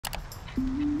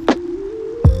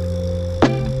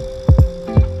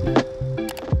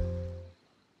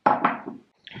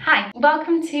Hi,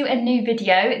 welcome to a new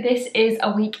video. This is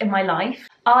a week in my life.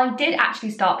 I did actually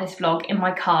start this vlog in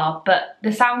my car, but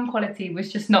the sound quality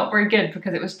was just not very good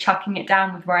because it was chucking it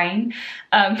down with rain.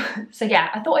 So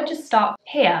yeah, I thought I'd just start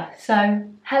here. So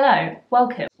hello,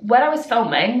 welcome. When I was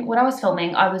filming,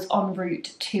 I was en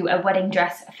route to a wedding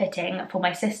dress fitting for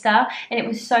my sister, and it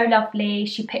was so lovely.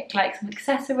 She picked like some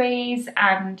accessories,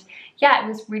 and yeah, it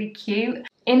was really cute.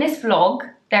 In this vlog,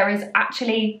 there is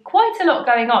actually quite a lot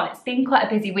going on. It's been quite a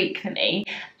busy week for me,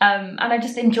 and I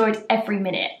just enjoyed every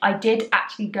minute. I did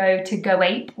actually go to Go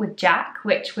Ape with Jack,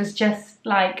 which was just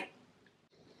like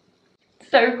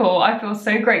so cool. I feel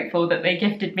so grateful that they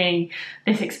gifted me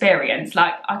this experience.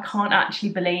 Like, I can't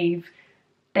actually believe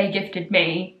they gifted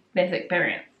me this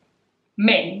experience.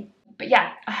 Me. But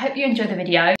yeah, I hope you enjoy the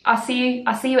video. I'll see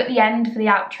you at the end for the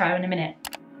outro in a minute.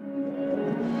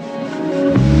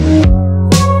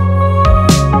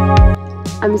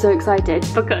 I'm so excited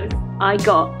because I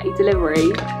got a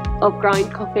delivery of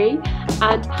grind coffee,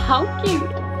 and how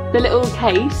cute. The little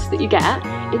case that you get,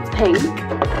 it's pink.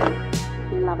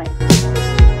 Love it.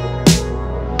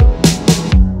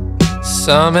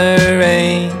 Summer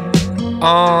rain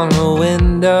on the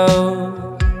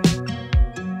window.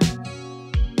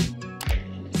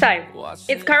 So,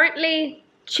 it's currently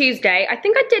Tuesday. I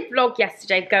think I did vlog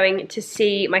yesterday going to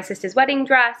see my sister's wedding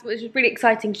dress, which was really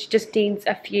exciting. She just needs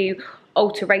a few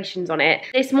alterations on it.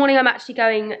 This morning I'm actually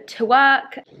going to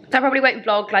work, so I probably won't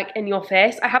vlog like in the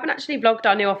office. I haven't actually vlogged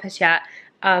our new office yet,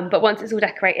 but once it's all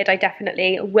decorated I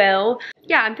definitely will.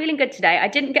 Yeah, I'm feeling good today. I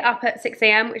didn't get up at 6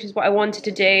 AM, which is what I wanted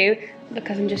to do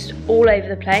because I'm just all over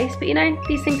the place, but you know,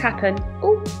 these things happen.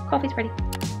 Oh, coffee's ready.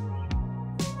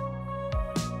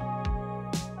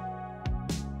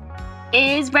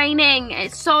 It is raining.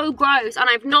 It's so gross, and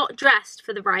I've not dressed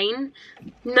for the rain.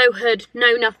 No hood,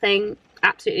 no nothing.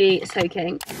 Absolutely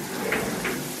soaking.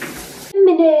 A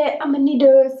minute, I'm gonna need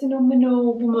a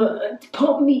phenomenal woman to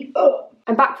pump me up.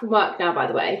 I'm back from work now, by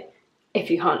the way,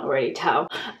 if you can't already tell.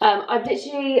 I've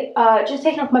literally just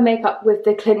taken off my makeup with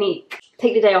the Clinique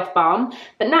Take the Day Off balm,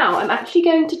 but now I'm actually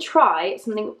going to try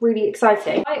something really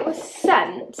exciting. I was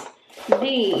sent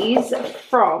these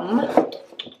from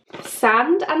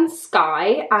Sand and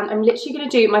Sky, and I'm literally going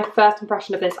to do my first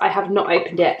impression of this. I have not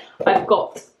opened it. I've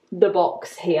got the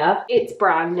box here. It's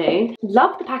brand new.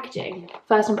 Love the packaging.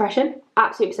 First impression,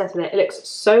 absolutely obsessed with it. It looks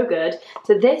so good.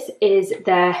 So this is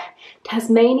their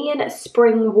Tasmanian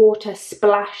Spring Water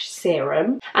Splash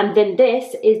Serum, and then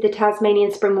this is the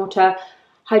Tasmanian Spring Water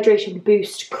Hydration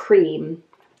Boost Cream.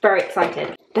 Very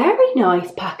excited. Very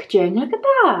nice packaging. Look at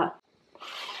that.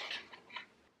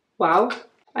 Wow.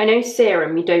 I know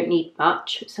serum you don't need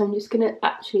much, so I'm just gonna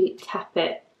actually tap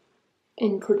it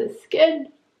into the skin.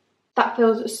 That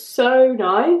feels so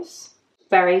nice.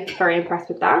 Very, very impressed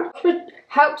with that. It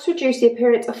helps reduce the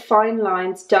appearance of fine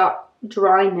lines, dark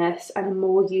dryness, and a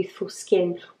more youthful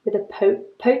skin with a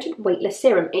potent weightless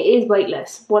serum. It is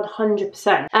weightless,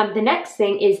 100%. The next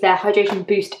thing is their Hydration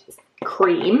Boost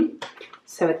Cream.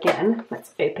 So again,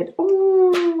 let's open.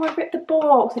 Oh, I ripped the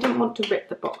box. I didn't want to rip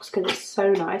the box because it's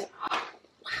so nice.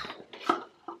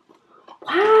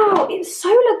 Wow, it's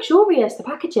so luxurious, the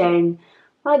packaging.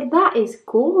 Like, that is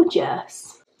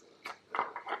gorgeous.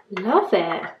 Love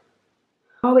it.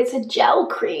 Oh, it's a gel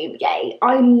cream. Yay.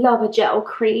 I love a gel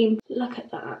cream. Look at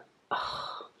that.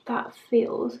 Oh, that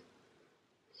feels...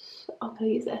 I'm going to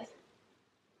use this.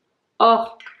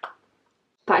 Oh,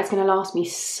 that is going to last me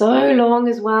so long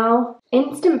as well.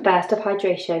 Instant burst of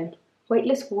hydration.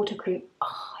 Weightless water cream.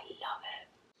 Oh, I love it.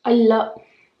 I love...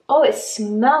 Oh, it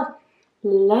smells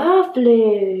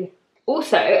lovely.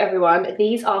 Also, everyone,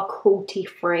 these are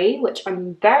cruelty-free, which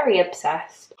I'm very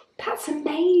obsessed. That's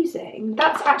amazing.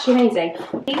 That's actually amazing.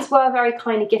 These were very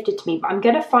kindly gifted to me, but I'm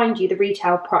going to find you the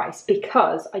retail price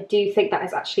because I do think that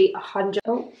is actually 100.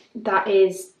 Oh, that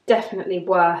is definitely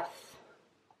worth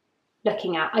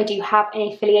looking at. I do have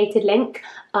an affiliated link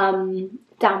down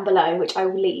below, which I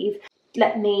will leave.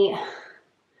 Let me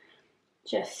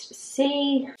just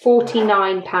see.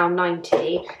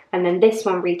 £49.90, and then this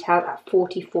one retailed at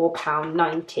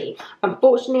 £44.90.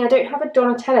 Unfortunately, I don't have a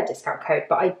Donatella discount code,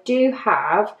 but I do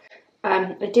have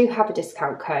a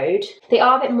discount code. They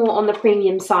are a bit more on the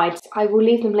premium side. I will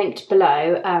leave them linked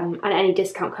below, and any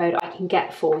discount code I can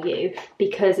get for you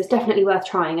because it's definitely worth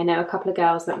trying. I know a couple of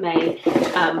girls that may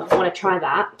want to try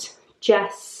that.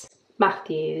 Jess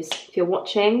Matthews, if you're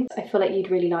watching, I feel like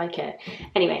you'd really like it.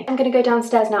 Anyway, I'm gonna go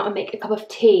downstairs now and make a cup of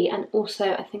tea, and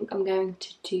also I think I'm going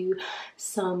to do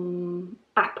some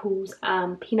apples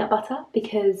and peanut butter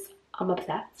because I'm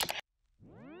obsessed.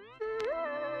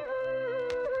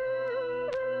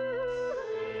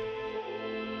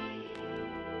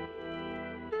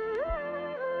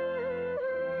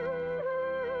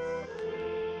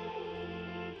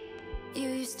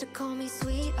 to call me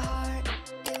sweetheart.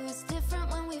 It was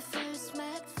different when we first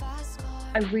met. Fast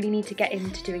car. I really need to get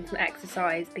into doing some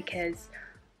exercise because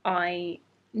no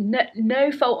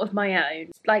fault of my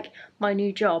own. Like my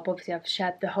new job, obviously I've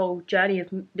shared the whole journey of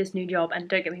this new job, and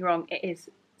don't get me wrong, it is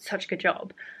such a good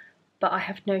job. But I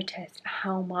have noticed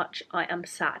how much I am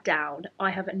sat down.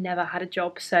 I have never had a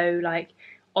job so like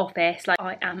office. Like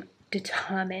I am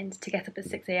determined to get up at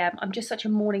 6 AM. I'm just such a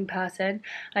morning person.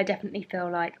 I definitely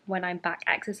feel like when I'm back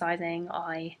exercising,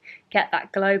 I get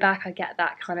that glow back. I get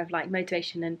that kind of like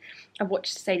motivation. And I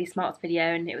watched Sadie Smart's video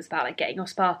and it was about like getting your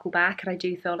sparkle back. And I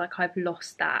do feel like I've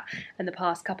lost that in the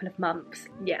past couple of months.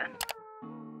 Yeah.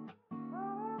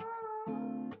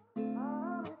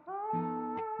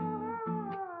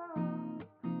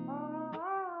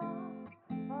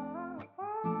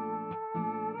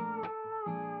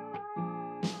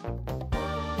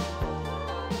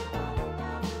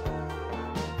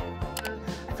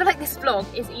 I feel like this vlog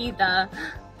is either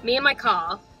me in my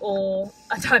car or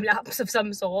a time lapse of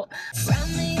some sort.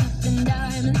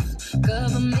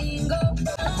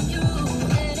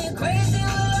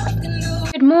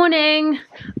 Good morning.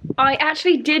 I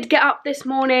actually did get up this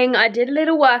morning. I did a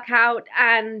little workout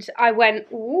and I went,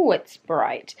 ooh, it's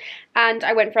bright. And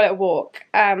I went for a little walk.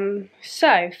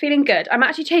 So feeling good. I'm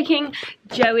actually taking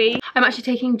Joey.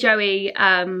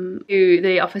 To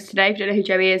the office today. If you don't know who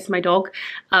Joey is, my dog.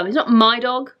 He's not my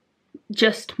dog,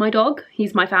 just my dog.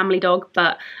 He's my family dog,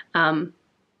 but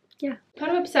yeah.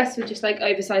 Kind of obsessed with just like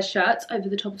oversized shirts over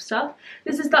the top of stuff.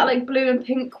 This is that like blue and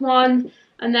pink one,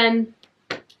 and then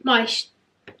my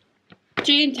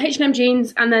H&M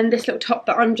jeans, and then this little top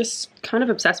that I'm just kind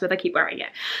of obsessed with. I keep wearing it.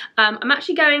 I'm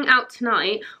actually going out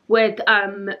tonight with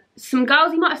some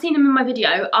girls. You might have seen them in my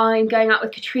video. I'm going out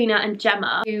with Katrina and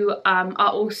Gemma, who are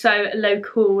also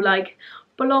local like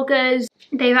bloggers.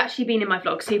 They've actually been in my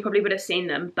vlog, so you probably would have seen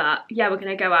them. But yeah, we're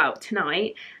gonna go out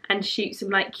tonight and shoot some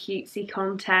like cutesy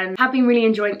content. I've been really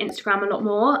enjoying Instagram a lot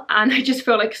more, and I just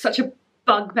feel like such a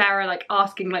bugbearer, like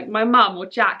asking like my mum or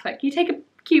Jack, like, can you take a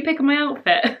cute pic of my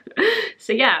outfit?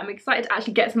 So yeah, I'm excited to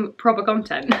actually get some proper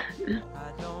content. I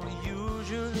don't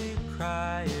usually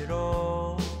cry at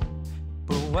all,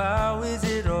 but why is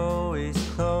it always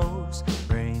close,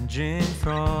 ranging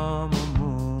from a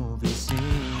movie scene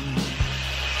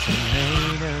to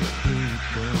later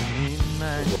people in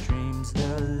my dreams?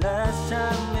 The last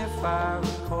time, if I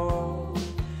recall,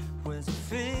 was a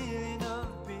feeling of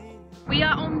being... We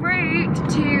are en route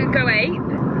to Go Ape.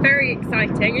 Very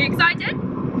exciting. Are you excited?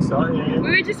 Exciting.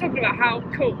 We were just talking about how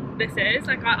cool this is.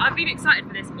 Like I've been excited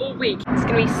for this all week. It's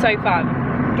gonna be so fun.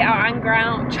 Get our anger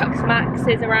out, chuck some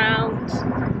axes around. It's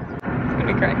gonna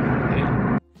be great.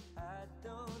 I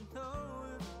don't know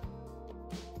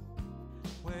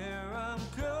where I'm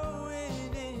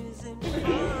going isn't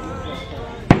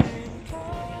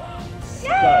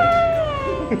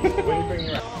When you bring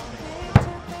your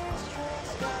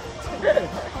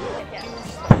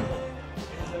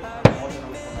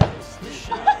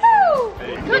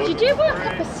God, you do work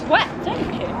up a sweat,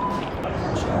 don't you?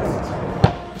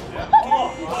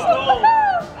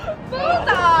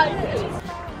 Bullseye!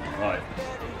 Right.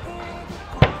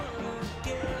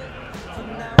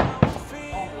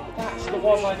 That's the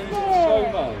one I need in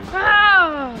slow-mo.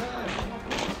 Wow!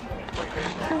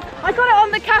 I got it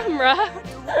on the camera.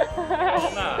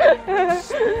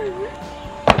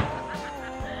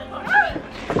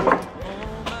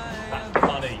 That's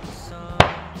funny.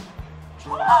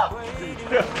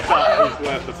 That is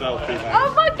worth a selfie, mate.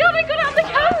 Oh my god, I got it on the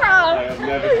I camera! have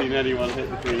never seen anyone hit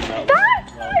the green that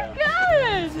That's well. so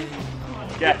good!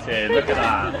 Get in, look at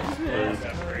that.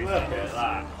 Look at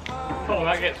that. Oh,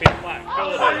 that gets me back.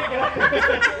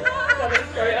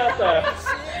 Straight out there.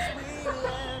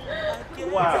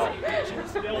 Wow.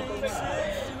 You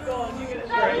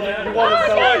want a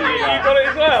selfie? You got it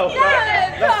as well?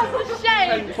 Yeah, that's a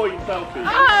shame! 10-point selfie.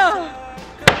 Oh!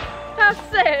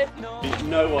 That's it!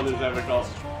 No one has ever got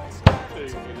two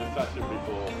in a session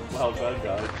before. Well done,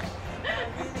 guys.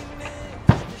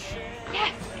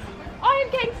 Yes! I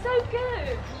am getting so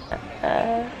good!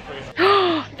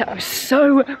 That was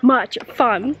so much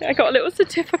fun. I got a little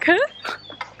certificate.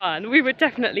 We would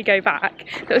definitely go back.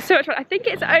 That was so much fun. I think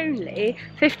it's only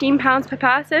 £15 per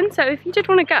person, so if you did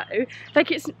want to go,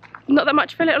 like it's not that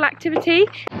much for a little activity.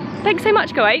 Thanks so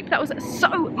much, Go Ape. That was so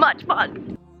much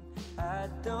fun. I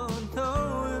don't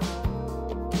know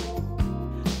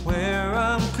where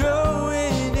I'm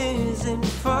going isn't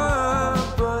far,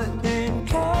 but in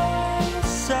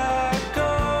case I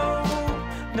go,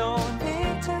 no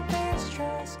need to be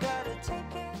stressed, gotta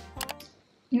take it.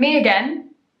 Me again.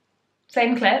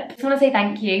 Same clip. I just want to say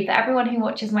thank you for everyone who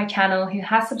watches my channel, who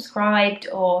has subscribed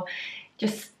or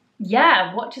just,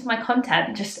 yeah, watches my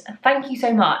content. Just thank you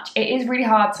so much. It is really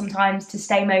hard sometimes to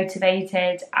stay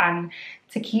motivated and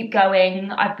to keep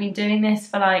going. I've been doing this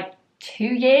for like 2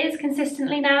 years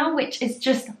consistently now, which is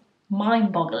just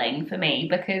mind-boggling for me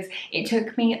because it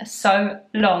took me so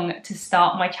long to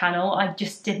start my channel. I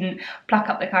just didn't pluck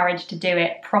up the courage to do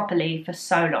it properly for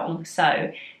so long.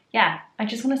 So yeah, I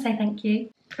just want to say thank you.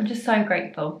 I'm just so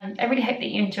grateful. I really hope that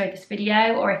you enjoyed this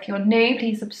video, or if you're new,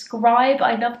 please subscribe.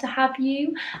 I'd love to have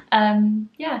you.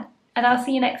 Yeah, and I'll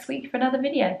see you next week for another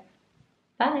video.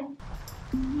 Bye.